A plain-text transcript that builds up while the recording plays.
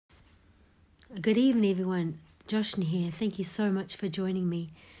Good evening, everyone. Joshna here. Thank you so much for joining me.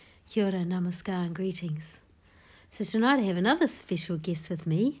 Kia ora, namaskar, and greetings. So tonight I have another special guest with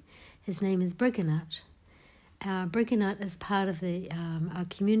me. His name is Brigganut. Brigganut is part of our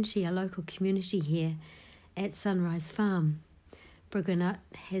community, our local community here at Sunrise Farm. Brigganut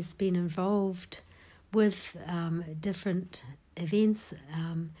has been involved with different events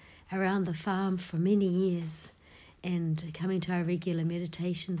around the farm for many years, and coming to our regular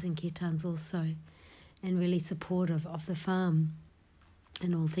meditations and kirtans also, and really supportive of the farm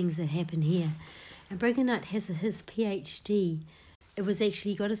and all things that happen here. And Brigganut has his PhD. It was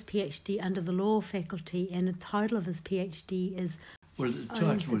actually, he got his PhD under the law faculty, and the title of his PhD is... Well, the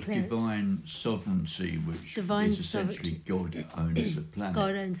title was Divine Sovereignty, which is essentially God owns the planet.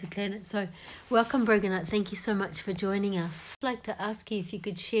 God owns the planet. So, welcome, Brigganut. Thank you so much for joining us. I'd like to ask you if you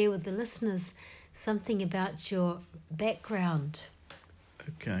could share with the listeners something about your background.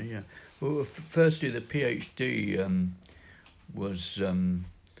 Okay, yeah. Well, firstly, the PhD was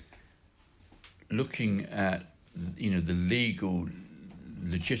looking at, the legal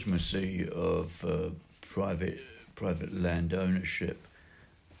legitimacy of private land ownership,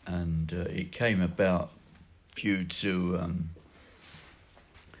 and it came about due to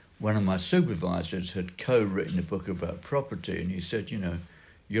one of my supervisors had co-written a book about property, and he said,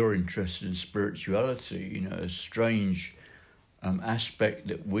 you're interested in spirituality, a strange aspect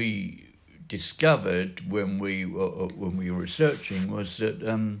that we discovered when we were researching was that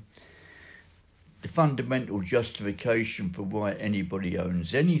the fundamental justification for why anybody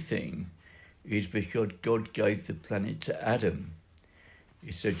owns anything is because God gave the planet to Adam.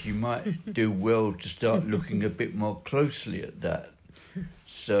 He said you might do well to start looking a bit more closely at that.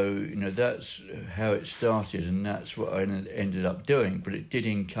 So, that's how it started, and that's what I ended up doing. But it did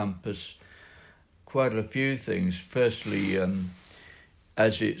encompass quite a few things. Firstly,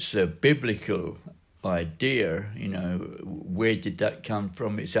 as it's a biblical idea, where did that come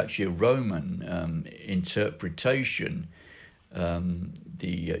from? It's actually a Roman interpretation.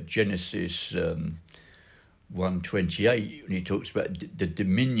 The Genesis 1:28, when he talks about the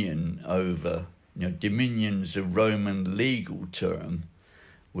dominion over, dominion's a Roman legal term,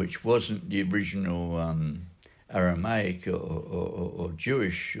 which wasn't the original Aramaic or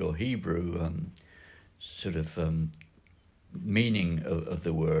Jewish or Hebrew meaning of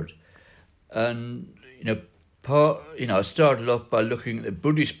the word. And I started off by looking at the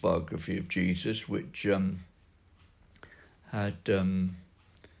Buddhist biography of Jesus, which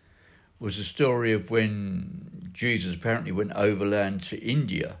was a story of when Jesus apparently went overland to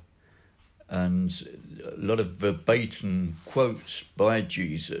India, and a lot of verbatim quotes by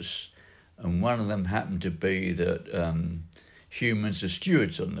Jesus, and one of them happened to be that humans are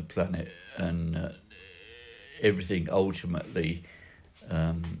stewards on the planet, and everything ultimately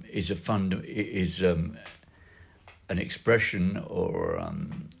is an expression or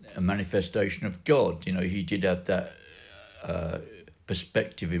a manifestation of God. He did have that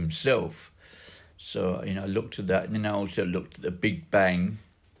perspective himself. So, I looked at that, and then I also looked at the Big Bang,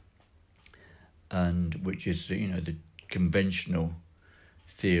 and which is, the conventional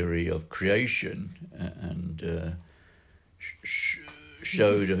theory of creation, and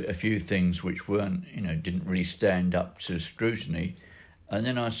showed a few things which weren't, didn't really stand up to scrutiny. And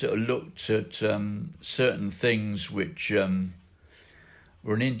then I sort of looked at certain things which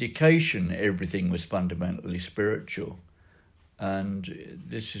were an indication that everything was fundamentally spiritual. And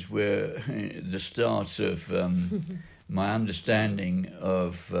this is where the start of my understanding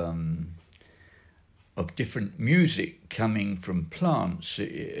of different music coming from plants.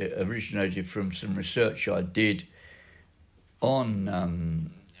 It originated from some research I did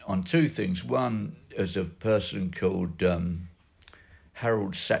on two things. One is a person called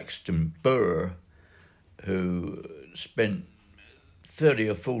Harold Saxton Burr, who spent 30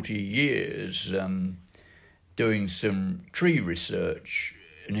 or 40 years doing some tree research,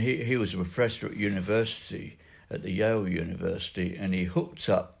 and he was a professor at university, at the Yale University, and he hooked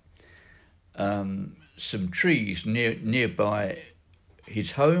up some trees nearby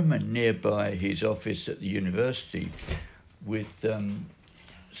his home and nearby his office at the university with some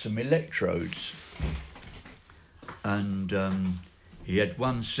electrodes, and he had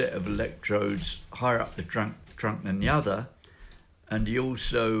one set of electrodes higher up the trunk than the other, and he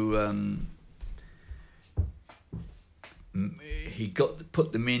also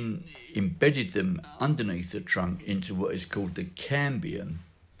put them embedded them underneath the trunk into what is called the cambium,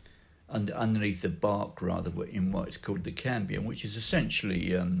 underneath the bark rather, in what is called the cambium, which is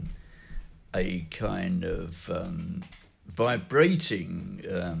essentially a kind of vibrating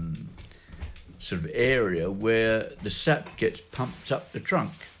sort of area where the sap gets pumped up the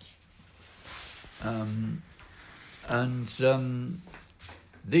trunk. And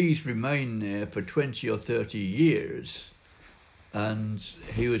these remained there for 20 or 30 years, and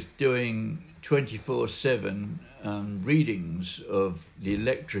he was doing 24/7 readings of the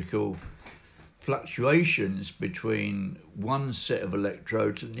electrical fluctuations between one set of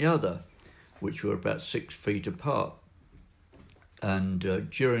electrodes and the other, which were about 6 feet apart. And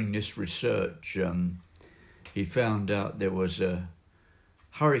during this research, he found out there was a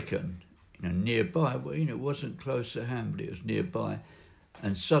hurricane, nearby. Well, it wasn't close at hand, but it was nearby.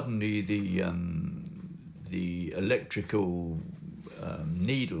 And suddenly the electrical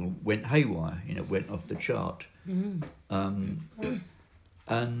needle went haywire. Went off the chart. And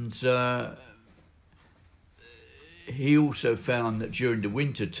he also found that during the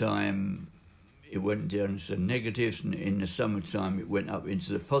winter time it went down to the negatives, and in the summertime it went up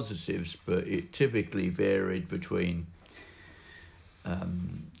into the positives, but it typically varied between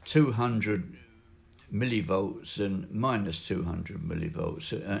 200 millivolts and minus 200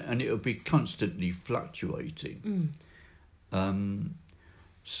 millivolts, and it would be constantly fluctuating.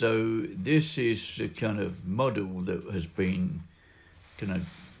 So this is a kind of model that has been kind of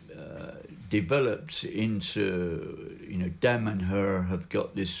developed into, Dam and Her have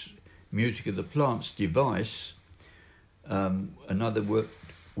got this music of the plants device. Another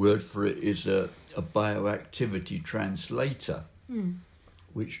word for it is a bioactivity translator,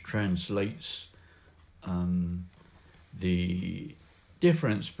 which translates the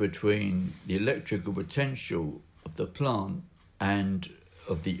difference between the electrical potential of the plant and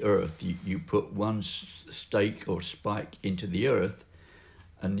of the earth. You put one stake or spike into the earth,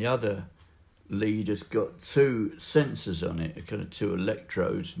 and the other lead has got 2 sensors on it, kind of 2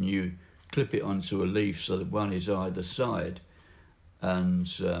 electrodes, and you clip it onto a leaf so that one is either side. And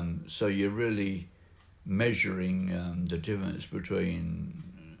so you're really measuring the difference between,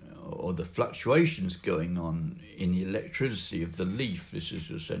 or the fluctuations going on in the electricity of the leaf. This is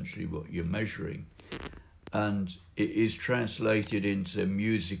essentially what you're measuring. And it is translated into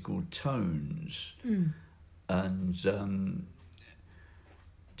musical tones. And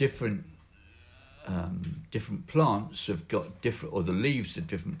different plants have got different, or the leaves of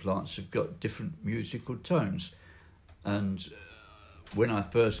different plants have got different musical tones. And when I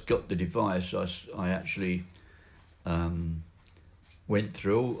first got the device, I actually went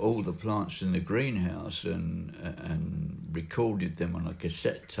through all the plants in the greenhouse and recorded them on a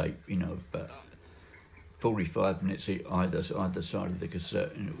cassette tape, about 45 minutes either side of the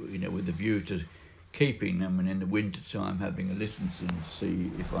cassette, with a view to keeping them, and in the winter time having a listen to them to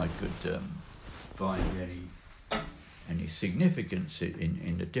see if I could find any significance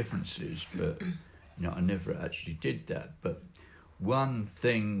in the differences. But I never actually did that. But one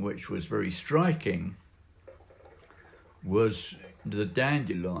thing which was very striking was the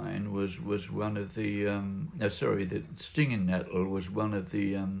dandelion was one of the the stinging nettle was one of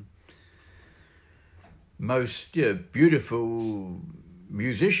the most beautiful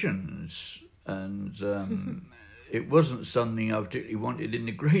musicians, and it wasn't something I particularly wanted in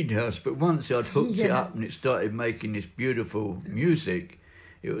the greenhouse, but once I'd hooked it up and it started making this beautiful music,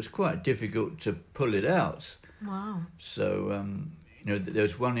 it was quite difficult to pull it out. Wow. So,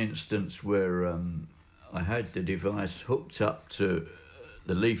 there's one instance where I had the device hooked up to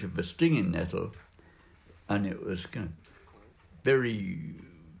the leaf of a stinging nettle, and it was kind of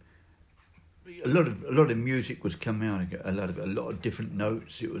a lot of music was coming out. A lot of different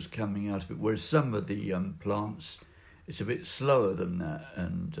notes it was coming out of it. Whereas some of the plants, it's a bit slower than that,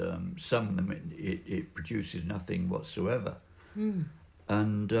 and some of them it produces nothing whatsoever.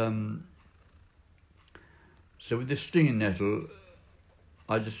 And so with the stinging nettle,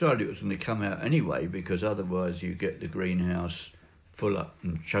 I decided it was going to come out anyway, because otherwise you get the greenhouse full up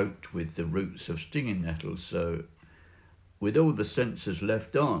and choked with the roots of stinging nettles. So with all the sensors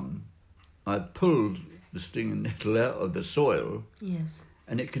left on, I pulled the stinging nettle out of the soil. Yes.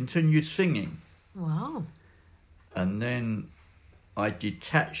 And it continued singing. Wow. And then I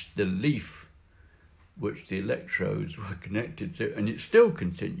detached the leaf which the electrodes were connected to, and it still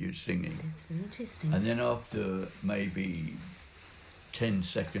continued singing. That's very interesting. And then after maybe 10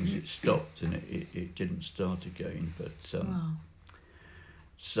 seconds it stopped, and it didn't start again. But wow.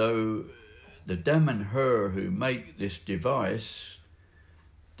 So the Dam and Her who make this device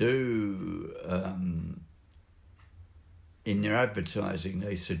do, in their advertising,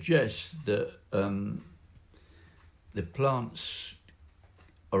 they suggest that the plants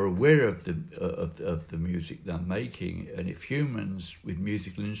are aware of the music they're making, and if humans with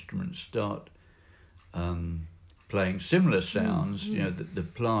musical instruments start playing similar sounds, the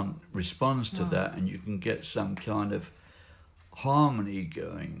plant responds to that, and you can get some kind of harmony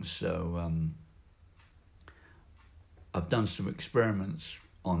going. So I've done some experiments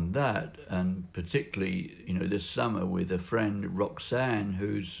on that, and particularly, this summer with a friend, Roxanne,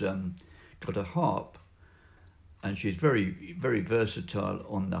 who's got a harp, and she's very, very versatile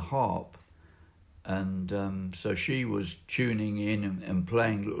on the harp. And so she was tuning in and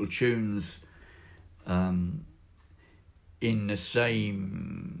playing little tunes in the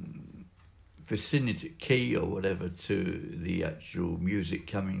same vicinity key or whatever to the actual music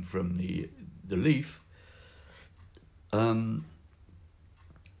coming from the leaf. And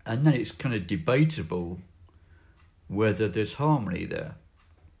then it's kind of debatable whether there's harmony there.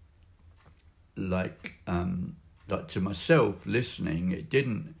 Like to myself listening, it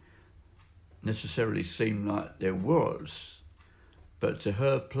didn't necessarily seem like there was, but to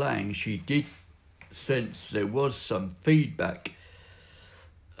her playing, she did sense there was some feedback.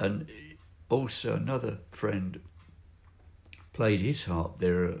 And also another friend played his harp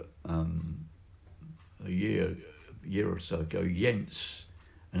there a year or so ago, Jens,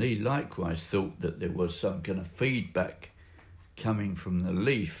 and he likewise thought that there was some kind of feedback coming from the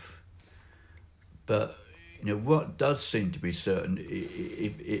leaf. But what does seem to be certain,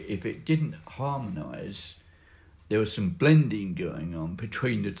 if it didn't harmonise, there was some blending going on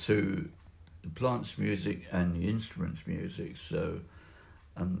between the two, the plant's music and the instrument's music. So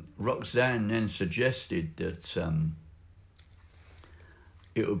Roxanne then suggested that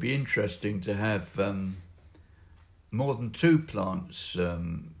it would be interesting to have more than two plants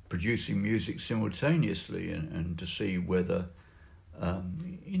producing music simultaneously, and to see whether,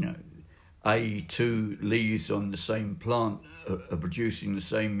 two leaves on the same plant are producing the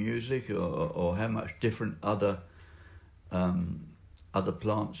same music, or how much different other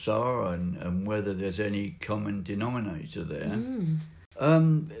plants are, and whether there's any common denominator there.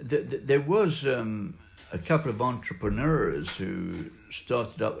 There was a couple of entrepreneurs who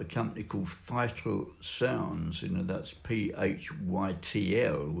started up a company called Phytl Sounds, that's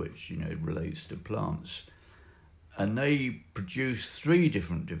Pytl, which, relates to plants. And they produced 3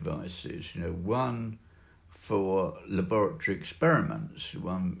 different devices, one for laboratory experiments,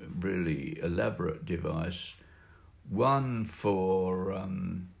 one really elaborate device, one for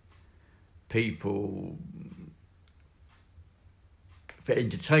people, for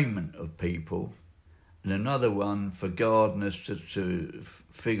entertainment of people, and another one for gardeners to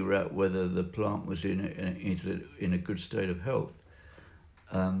figure out whether the plant was in a good state of health.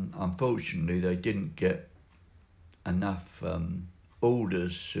 Unfortunately, they didn't get enough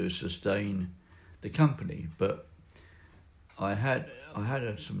orders to sustain the company, but I had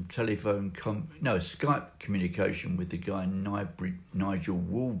some Skype communication with the guy Nigel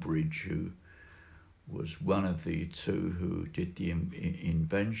Wallbridge, who was one of the 2 who did the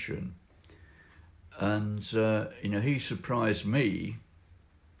invention. And, he surprised me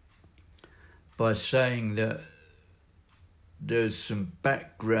by saying that there's some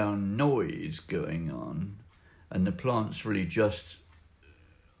background noise going on, and the plant's really just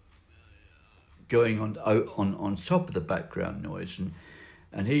going on top of the background noise.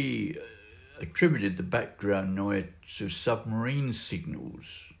 And he attributed the background noise to submarine signals.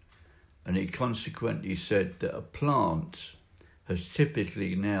 And he consequently said that a plant has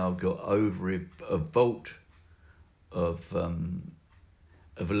typically now got over a volt of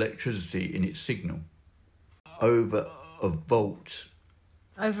electricity in its signal. Over a volt.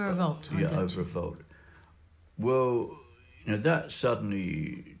 Over a volt. Over a volt. Well, that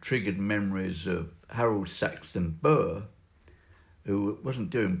suddenly triggered memories of Harold Saxton Burr, who wasn't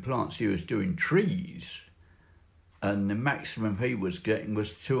doing plants, he was doing trees. And the maximum he was getting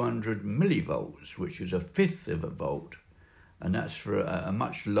was 200 millivolts, which is 1/5 of a volt. And that's for a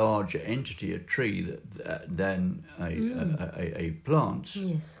much larger entity, a tree, than a plant.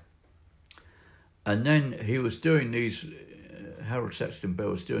 Yes. And then he was doing these, Harold Saxton Burr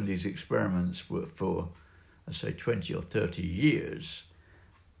was doing these experiments for, I say, 20 or 30 years,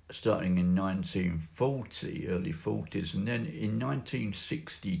 starting in 1940, early 40s. And then in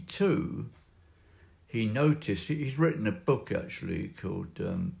 1962, he noticed, he's written a book actually called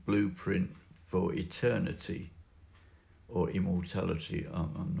Blueprint for Eternity, or Immortality,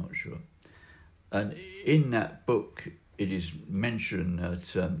 I'm not sure. And in that book, it is mentioned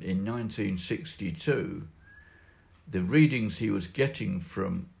that in 1962, the readings he was getting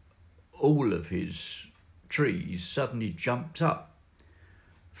from all of his trees suddenly jumped up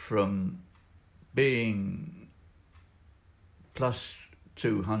from being plus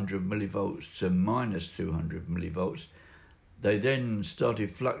 200 millivolts to minus 200 millivolts. They then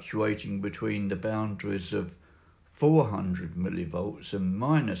started fluctuating between the boundaries of 400 millivolts and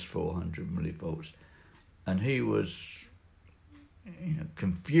minus 400 millivolts. And he was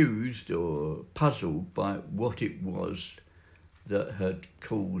confused or puzzled by what it was that had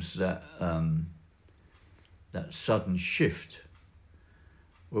caused that that sudden shift.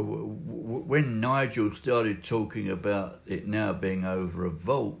 Well, when Nigel started talking about it now being over a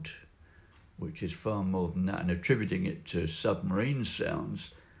volt, which is far more than that, and attributing it to submarine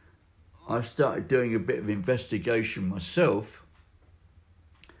sounds, I started doing a bit of investigation myself,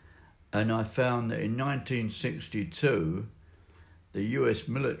 and I found that in 1962, the US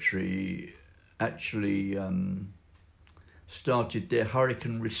military actually started their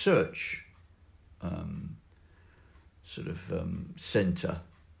hurricane research centre.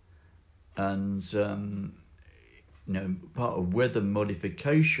 And, part of weather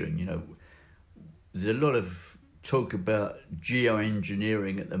modification, there's a lot of talk about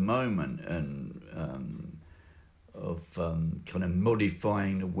geoengineering at the moment and kind of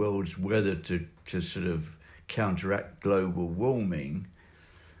modifying the world's weather to sort of counteract global warming.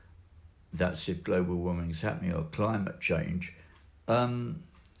 That's if global warming is happening or climate change.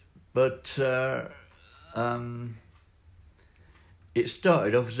 It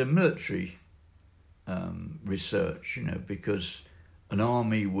started off as a military research, because an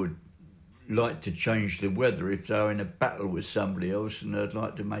army would like to change the weather if they were in a battle with somebody else, and they'd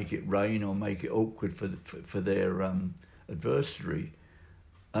like to make it rain or make it awkward for their adversary.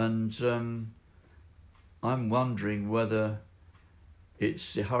 And I'm wondering whether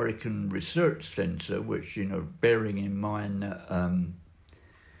it's the Hurricane Research Centre, which, bearing in mind that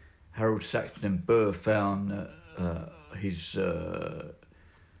Harold Saxton Burr found that his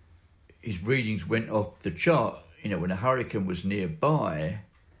readings went off the chart, when a hurricane was nearby,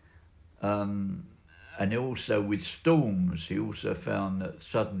 and also with storms. He also found that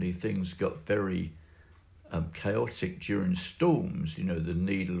suddenly things got very chaotic during storms. The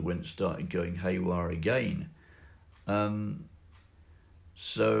needle started going haywire again.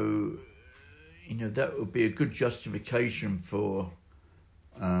 So, that would be a good justification for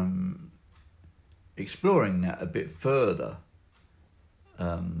exploring that a bit further.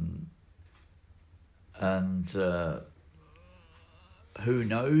 Who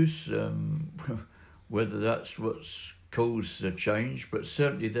knows whether that's what's caused the change, but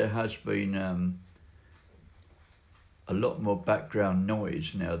certainly there has been a lot more background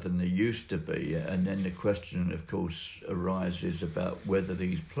noise now than there used to be, and then the question, of course, arises about whether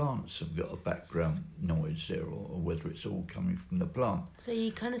these plants have got a background noise there, or whether it's all coming from the plant. So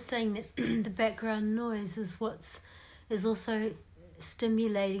you're kind of saying that the background noise is is also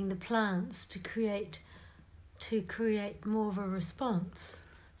stimulating the plants to create more of a response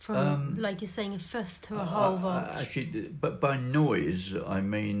from, like you're saying, a fifth to a whole volt. Actually, but by noise I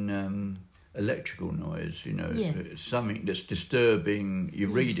mean electrical noise, something that's disturbing your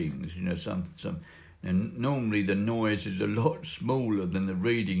readings, and normally the noise is a lot smaller than the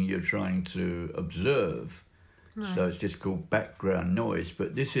reading you're trying to observe. Right. So it's just called background noise,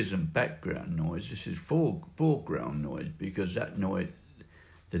 but this isn't background noise, this is foreground noise, because the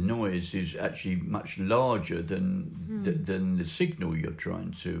noise is actually much larger than the signal you're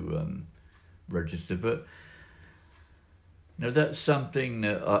trying to register. But that's something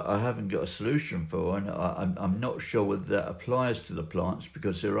that I haven't got a solution for, and I'm not sure whether that applies to the plants,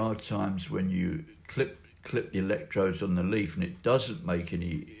 because there are times when you clip the electrodes on the leaf and it doesn't make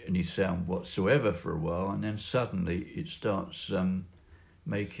any sound whatsoever for a while, and then suddenly it starts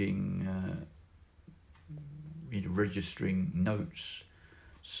making registering notes.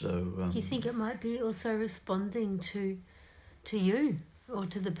 So do you think it might be also responding to you or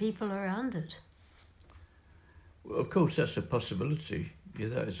to the people around it? Well, of course, that's a possibility. Yeah,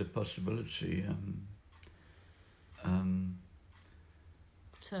 that is a possibility.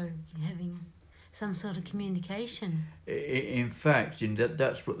 So having some sort of communication. In fact,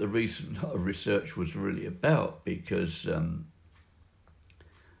 that's what the recent research was really about, because a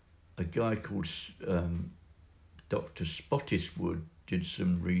guy called Dr. Spottiswoode did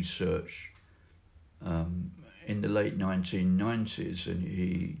some research in the late 1990s, and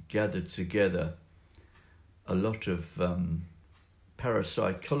he gathered together a lot of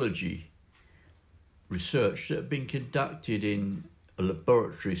parapsychology research that had been conducted in a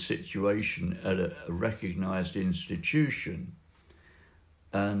laboratory situation at a recognised institution.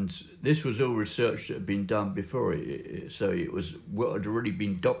 And this was all research that had been done before, so it was what had already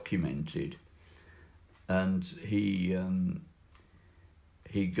been documented. And he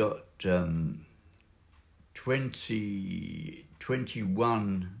got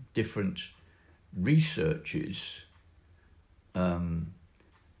 21 different researchers,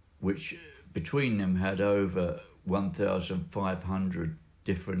 which between them had over 1,500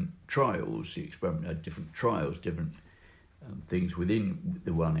 different trials. The experiment had different trials, different things within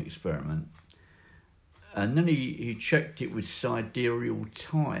the one experiment. And then he checked it with sidereal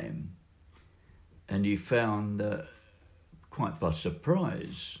time, and he found that, quite by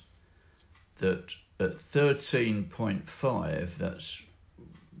surprise, that at 13.5, that's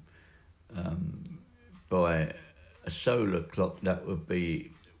by a solar clock, that would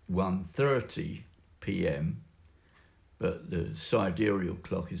be 1:30 p.m., but the sidereal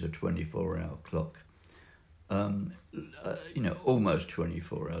clock is a 24-hour clock. Almost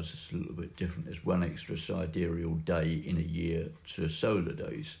 24 hours. It's a little bit different. There's one extra sidereal day in a year to solar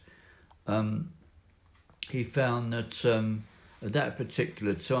days. He found that at that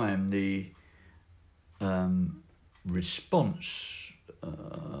particular time, the response,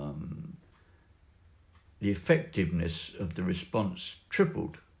 the effectiveness of the response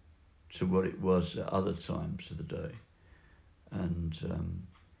tripled to what it was at other times of the day. And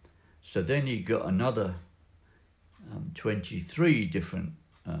so then he got another 23 different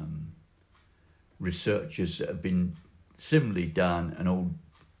researchers that have been similarly done and all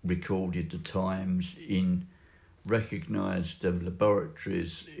recorded the times in recognised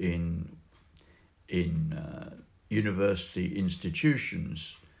laboratories in university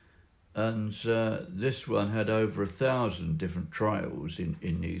institutions. And this one had over 1,000 different trials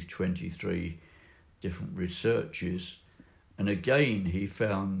in these 23 different researches. And again, he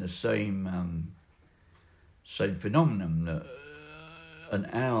found the same phenomenon, that an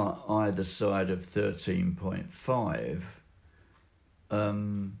hour either side of 13.5,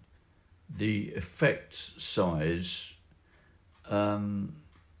 the effect size,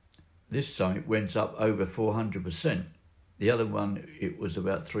 this time it went up over 400%. The other one, it was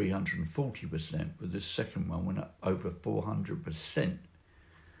about 340%, but the second one went up over 400%.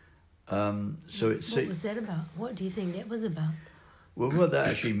 What was that about? What do you think that was about? Well, what that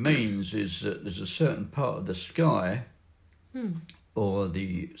actually means is that there's a certain part of the sky or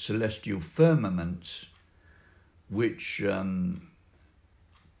the celestial firmament which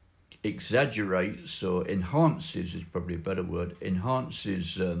exaggerates or enhances, is probably a better word,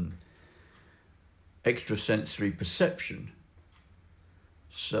 enhances extrasensory perception,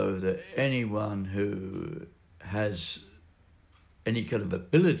 so that anyone who has any kind of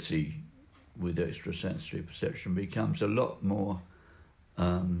ability with extrasensory perception becomes a lot more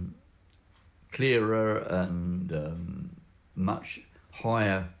clearer and much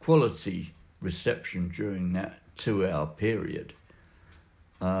higher quality reception during that 2-hour period.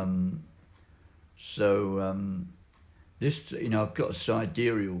 This, I've got a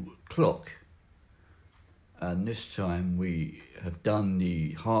sidereal clock, and this time we have done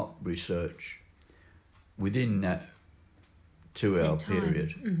the heart research within that 2-hour period.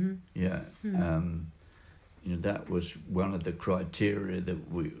 Mm-hmm. Yeah. That was one of the criteria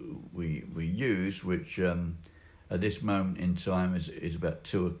that we use, which at this moment in time is about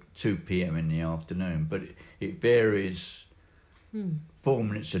 2 p.m. in the afternoon, but it varies 4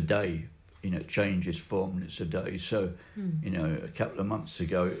 minutes a day. It changes 4 minutes a day. So, a couple of months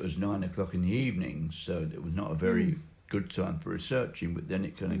ago it was 9 o'clock in the evening, so it was not a very good time for researching, but then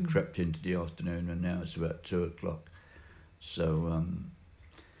it kind of crept into the afternoon, and now it's about 2 o'clock. So,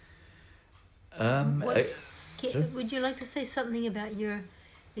 would you like to say something about your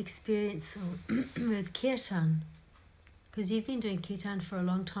experience with kirtan? Because you've been doing kirtan for a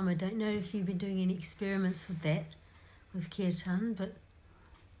long time. I don't know if you've been doing any experiments with that, with kirtan, but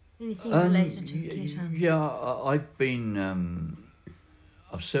anything related to kirtan? Yeah,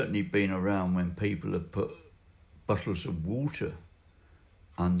 I've certainly been around when people have put bottles of water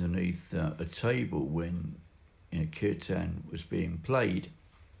underneath a table when kirtan was being played.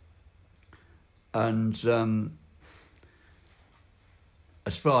 And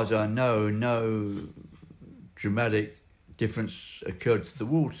as far as I know, no dramatic difference occurred to the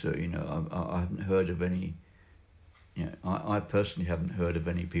water. I haven't heard of any. I personally haven't heard of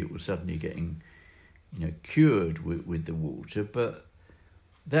any people suddenly getting, cured with the water. But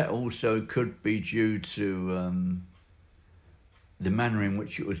that also could be due to the manner in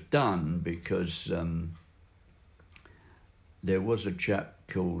which it was done, because there was a chap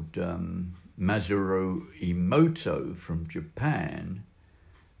called Masaru Emoto from Japan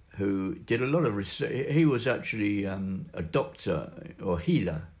who did a lot of research. He was actually a doctor or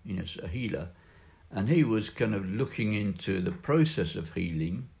healer, a healer, and he was kind of looking into the process of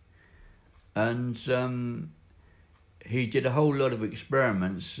healing, and he did a whole lot of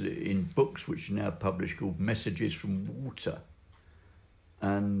experiments in books which are now published called Messages from Water.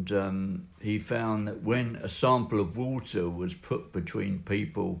 And he found that when a sample of water was put between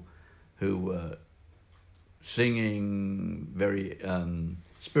people who were singing very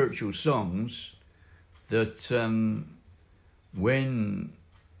spiritual songs, that when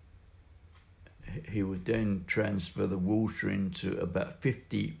he would then transfer the water into about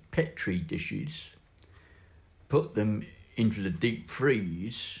 50 Petri dishes, put them into the deep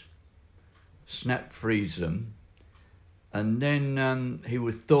freeze, snap freeze them, and then he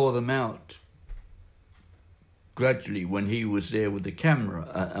would thaw them out gradually when he was there with the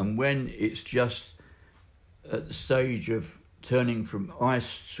camera. And when it's just at the stage of turning from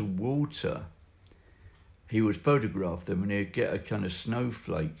ice to water, he would photograph them, and he'd get a kind of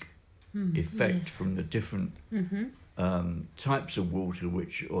snowflake effect from the different types of water,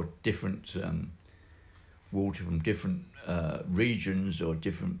 or different water from different regions or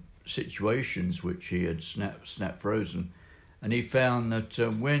different situations which he had snap frozen. And he found that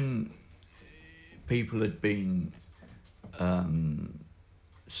when people had been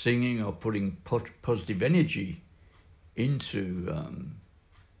singing or putting positive energy into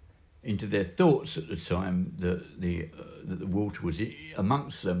their thoughts at the time that the water was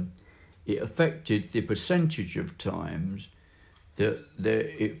amongst them, it affected the percentage of times that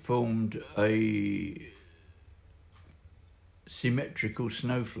it formed a symmetrical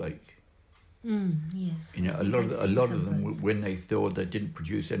snowflake. Yes. You know, a lot of them, when they thawed, they didn't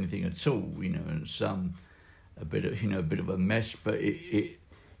produce anything at all. You know, and some a bit of a mess, but it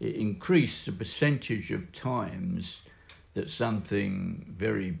increased the percentage of times that something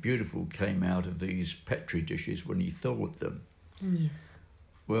very beautiful came out of these Petri dishes when he thawed them. Yes.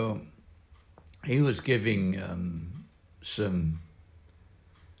 Well, he was giving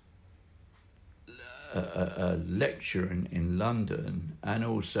a lecture in London, and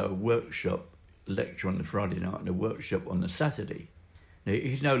also a lecture on the Friday night and a workshop on the Saturday. Now,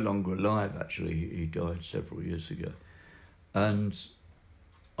 he's no longer alive, actually. He died several years ago. And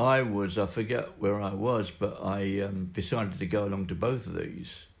I forget where I was, but I decided to go along to both of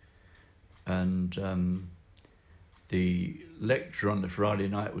these. And the lecture on the Friday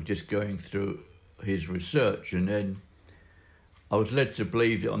night was just going through his research, and then I was led to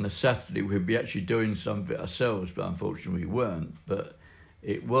believe that on the Saturday we'd be actually doing some of it ourselves, but unfortunately we weren't. But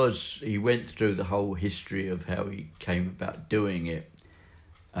he went through the whole history of how he came about doing it,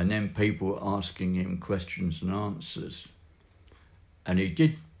 and then people were asking him questions and answers. And he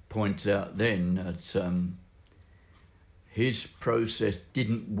did point out then that his process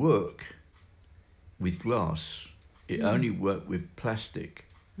didn't work with glass. It only worked with plastic.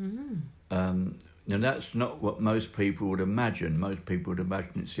 Now, that's not what most people would imagine. Most people would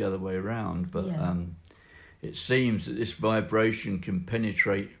imagine it's the other way around. But it seems that this vibration can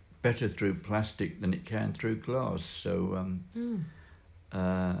penetrate better through plastic than it can through glass. So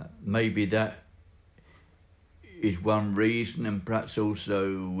maybe that is one reason, and perhaps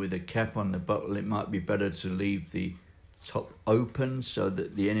also with a cap on the bottle, it might be better to leave the top open so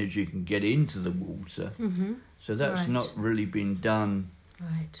that the energy can get into the water. So that's not really been done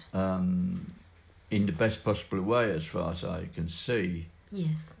in the best possible way, as far as I can see.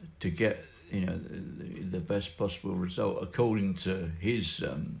 Yes. To get, the best possible result, according to his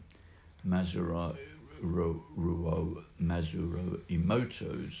Masaru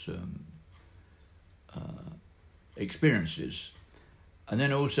Emoto's experiences. And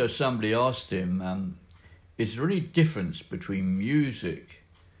then also somebody asked him, is there any difference between music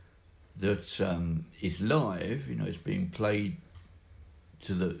that is live, it's being played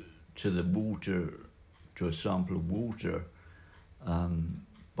to the water, to a sample of water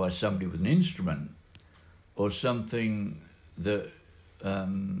by somebody with an instrument, or something that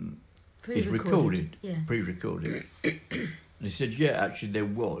is recorded, pre-recorded? And he said, yeah, actually there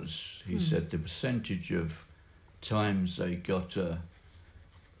was. He said the percentage of times they got a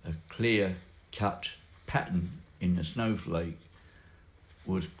clear-cut pattern in the snowflake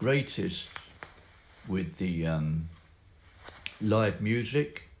was greatest with the live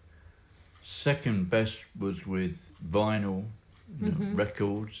music. Second best was with vinyl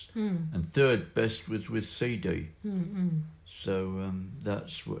records, and third best was with CD. So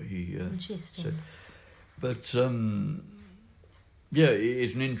that's what he said. But yeah, it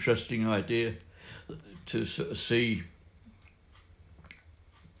is an interesting idea to sort of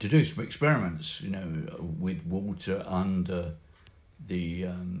to do some experiments, with water under the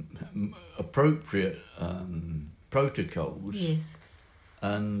appropriate protocols. Yes.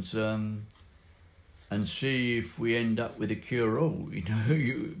 And see if we end up with a cure-all,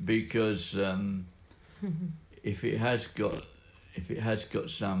 because if it has got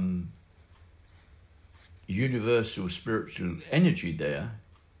some universal spiritual energy there,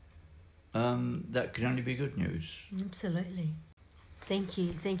 that can only be good news. Absolutely. Thank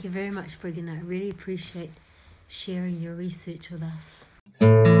you very much, Brigham. I really appreciate sharing your research with us.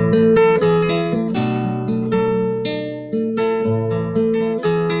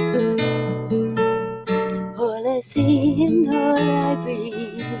 sea and all I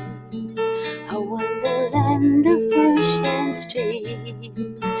breathe, a wonderland of bush and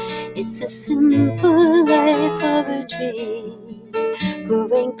streams. It's a simple life of a tree,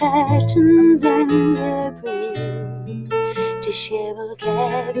 growing patterns and debris. Disheveled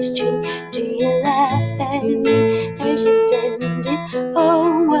cabbage tree, do you laugh at me as you're standing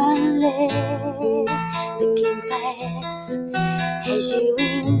on one leg, looking past as you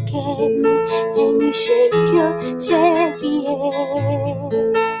wink at me and you shake your shaggy head?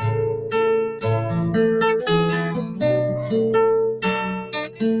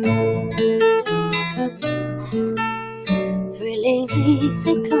 Thrilling leaves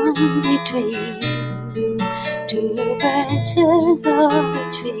that come between two branches of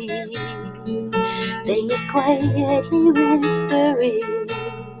a tree, they are quietly whispering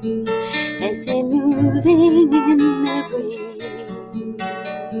as they're moving in the breeze,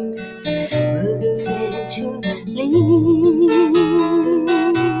 moving sensually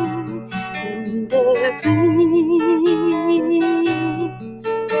in the breeze.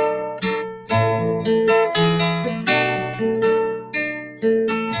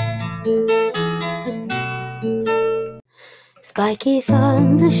 Spiky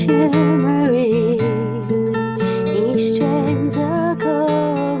thorns are shimmering, each strands are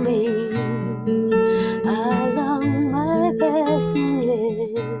combing along my passing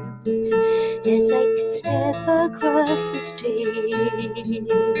lips as I could step across the streams.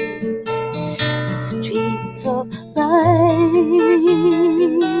 The streams of life.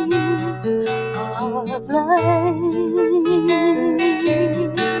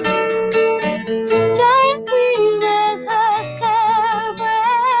 Giant queen with her scare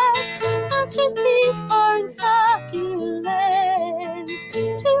breast, monsters speak foreign succulents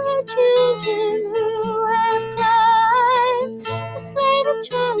to her children who have climbed a slate of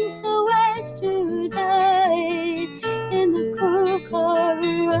trunks away to die in the crook of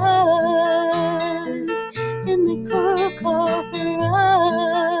her arms, in the crook of her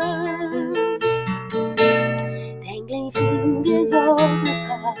arms. Dangling fingers of the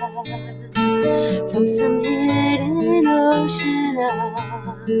past from some hidden ocean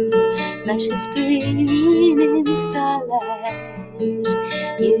arms, lashes green in starlight,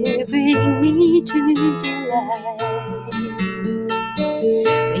 you bring me to delight,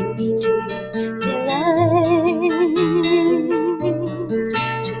 bring me to delight,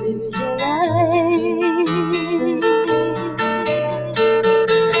 to delight.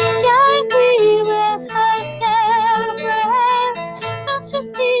 Giant queen with her scare breast, monster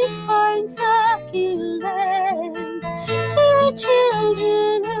speaks foreign succulents to her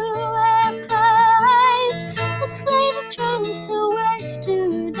children who have climbed a slate of trunks away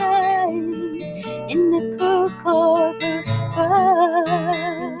to die in the crook of her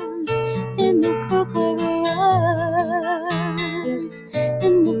arms, in the crook of her arms,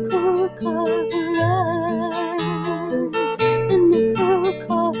 in the crook of her arms, in the crook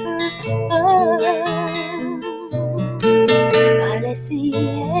of her arms. All I see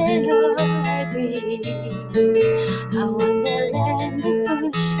and all I breathe, a wonderland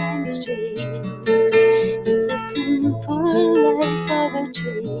of bush and streams. It's a simple life of a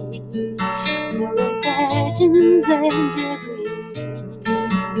tree, growing patterns and debris.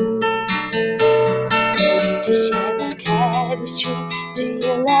 Disheveled cabbage tree, do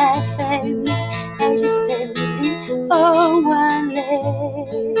you laugh at me as you're standing on one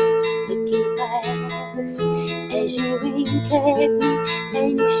leg, looking past as you wink at me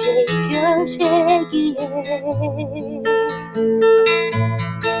and you shake your shaggy head?